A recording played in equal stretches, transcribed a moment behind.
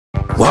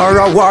War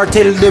a war,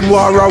 tell them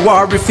war a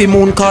war. If the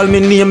moon call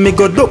me name, me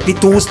go duck the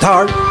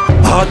 2-star.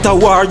 Heart a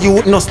war,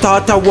 youth no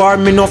start a war.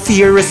 Me no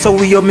fear it, so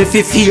we me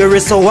fi fear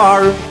it, so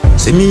war.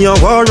 See me a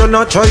war and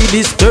a try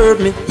disturb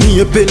me. Me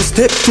a been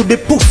step to the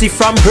pussy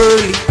from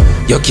early.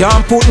 You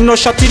can't put no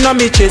shot in a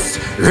me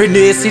chest.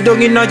 Renee sit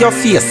down in your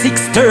face,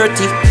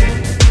 6:30.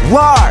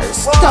 War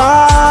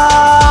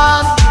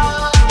start.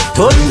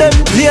 Turn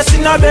them place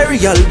in a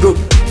burial group.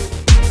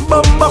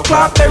 Bumbo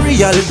clap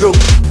burial group.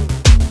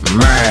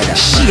 Murder.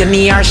 She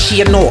near,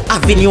 she no,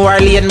 avenue or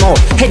lane more.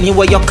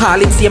 Anyway you call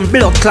it, same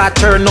blood clot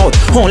turn out.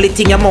 Only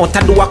thing you mouth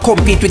and do a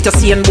compete with your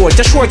same bowl.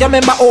 Just sure you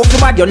remember how you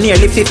bad, you're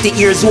nearly 50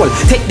 years old.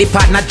 Take the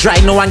partner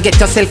dry now and get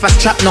yourself a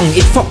strap now.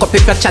 It fuck up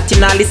if you're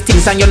chatting all these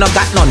things and you no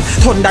got none.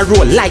 Thunder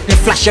roll, lightning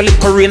flash, your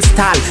little rain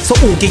stall. So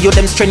who give you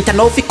them strength and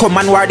how fi come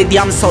and war the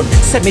damn sun?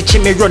 Semi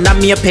chimney run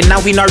and me a pen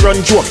and we no run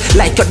joke.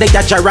 Like you're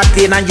there Jarrah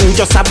plane and you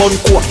just a bun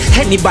coke.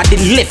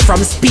 Anybody left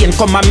from Spain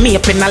come and me a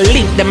pen and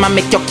link them and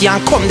make you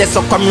can't come there,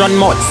 so come run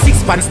mouth.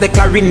 6 pants the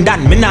clarin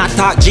done, me not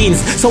talk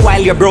jeans. So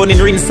while you're browning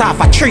rinse off,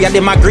 a 3 of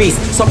them a grease.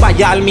 So by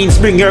all means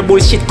bring your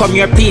bullshit, come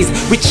your peas.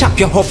 We chop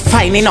you up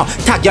fine enough,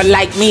 tag you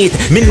like meat.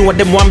 Me know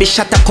them want me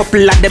shot, a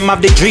couple of them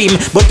have the dream.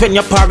 But when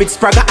you par with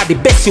Spraga are the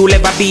best you'll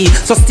ever be.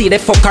 So stay the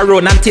fuck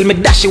around until me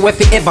dash you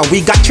if ever. We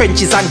got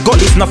trenches and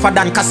gullies enough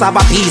than cassava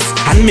peas.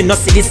 And me no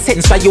see the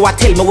sense why you a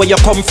tell me where you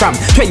come from.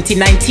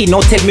 2019 now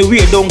tell me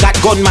where don't got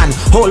gunman.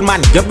 Whole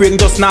man, your brain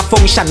just not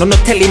function. No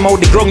tell him how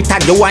the ground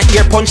tan. You want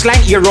ear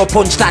punchline, ear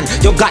punch stand.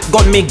 You got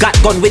gun, me got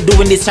gun, we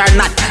doing this or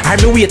not. I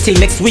me wait till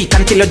next week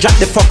until you drop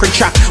the fucker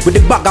track. With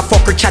the bag of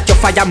fucker chat, you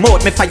fire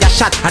mouth, me fire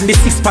shot. And the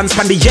 6 pants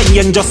from the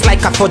yen just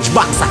like a fudge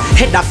boxer.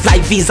 Head a fly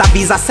visa,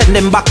 send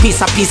them back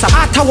piece.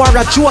 After war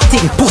a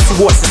joking, pussy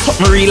was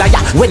something real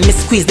yeah. When me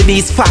squeeze the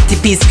bees, 40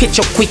 piece, catch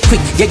you quick.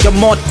 Get your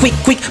mouth quick,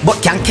 but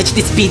can't catch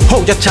the speed.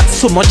 How you chat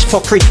so much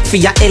fuckery? For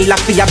your Ella,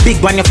 for your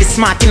big one, you fi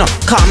smart enough.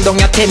 Calm down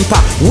your temper.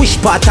 Which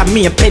part of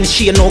me a pen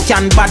she no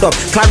can bad up?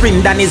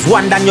 Clarendon is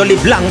one, then you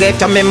live longer if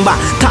you remember.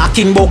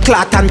 Talking about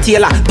clot and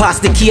tailor, pass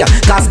the key.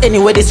 Cause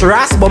anyway this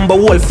ras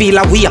bumble whole feel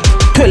away.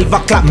 12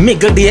 o'clock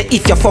middle day,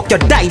 if you fuck you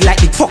die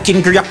like the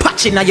fucking grey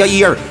patch in your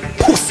ear.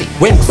 Pussy.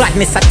 When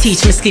badness I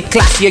teach me skip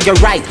class, yeah you're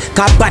right.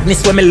 Cause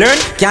badness when me learn,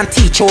 can't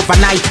teach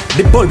overnight.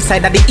 The bulb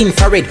side of the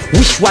infrared,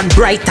 which one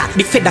brighter?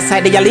 The feather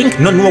side of your link,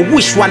 no know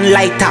which one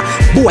lighter.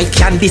 Boy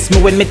can't diss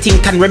me when me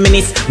think and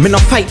reminisce. Me no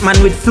fight man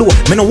with flow,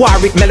 me no war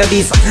with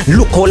melodies.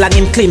 Look how long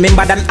him claim him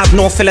bad and have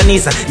no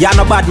felonies. Ya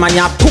no bad man,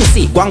 ya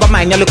pussy, go and go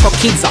mind your little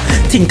kids.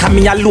 Think of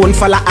me alone,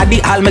 fella at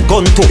the all me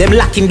gun to. Them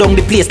locking down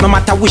the place, no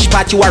matter which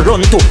part you are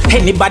run to.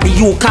 Anybody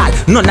you call,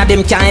 none of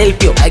them can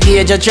help you. I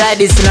Gage you try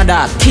this in a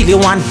dog, kill you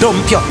and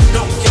dump you.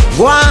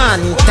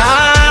 One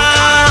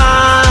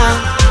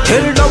time,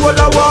 tell the whole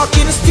a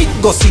walking stick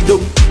go sit down.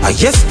 I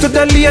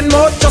yesterday lane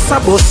mouth just a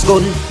bus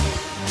gun.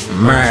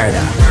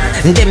 Murder.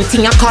 Them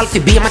thing I call for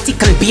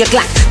beamatic and be a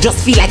glack. Just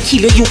feel like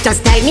kill you can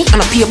style me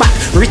and a pay back.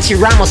 Richie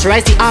Ramos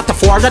rise the art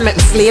of war and make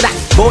me slay that.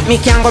 Bout me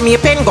can go me a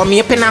pen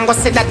and go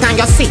say that and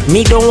you see.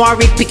 Me don't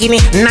worry picking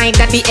it.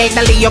 Neither the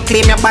elderly you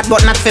claim you bad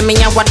but not for me.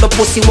 I what the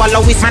pussy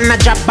wallow is man a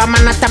drop a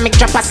man atomic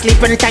drop a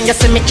sleep and time you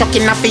see me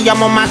chucking up for your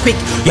mama quick.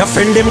 Your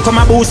friend them come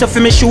a boost you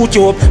for me shoot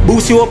you up.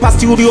 Boost you up a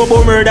studio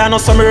but murder no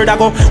some murder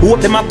go.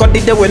 Hope them a got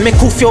the day when me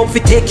coof you up fi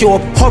take you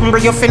up.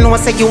 Humble you fi know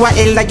say you a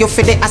elder you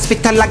fi the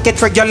hospital a get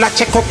regular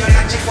check up.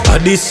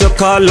 This you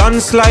call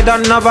landslide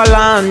and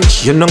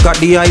avalanche. You don't got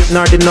the height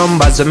nor the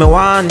numbers that me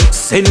want.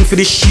 Send for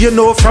the shit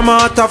no from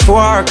out of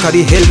war. Cause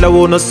the hell I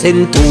wanna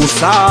send too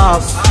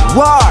soft.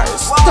 War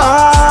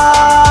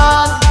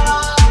start.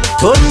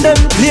 Turn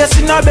them place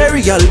in a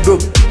burial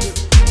group.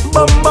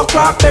 Bumbo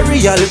clap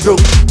burial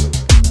group.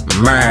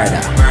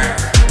 Murder.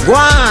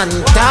 One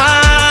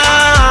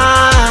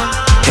time.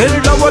 Tell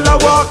the whole a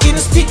walking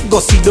stick go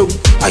sit down.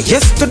 I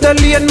yesterday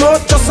lane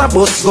mouth just a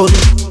bus gun.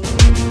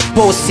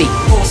 Pussy.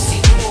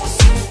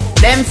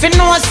 Them fi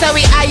know say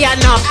we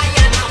iron up.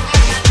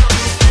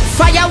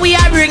 Fire we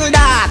a bring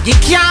dog. You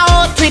can't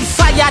out with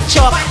fire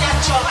chop.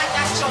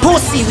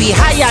 Pussy we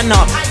iron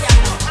up.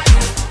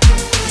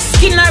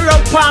 Skin a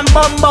rope and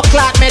bumbo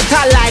clock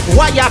metal like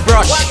wire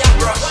brush.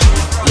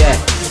 Yeah.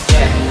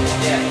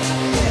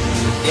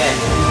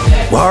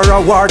 War a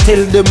war,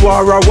 tell them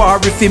war a war.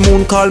 If the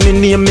moon call me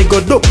name, me go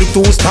duck the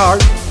 2-star.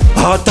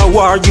 Heart a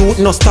war, youth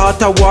no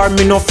start a war.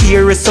 Me no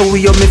fear it, so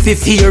we me fi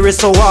fear it,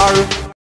 so war.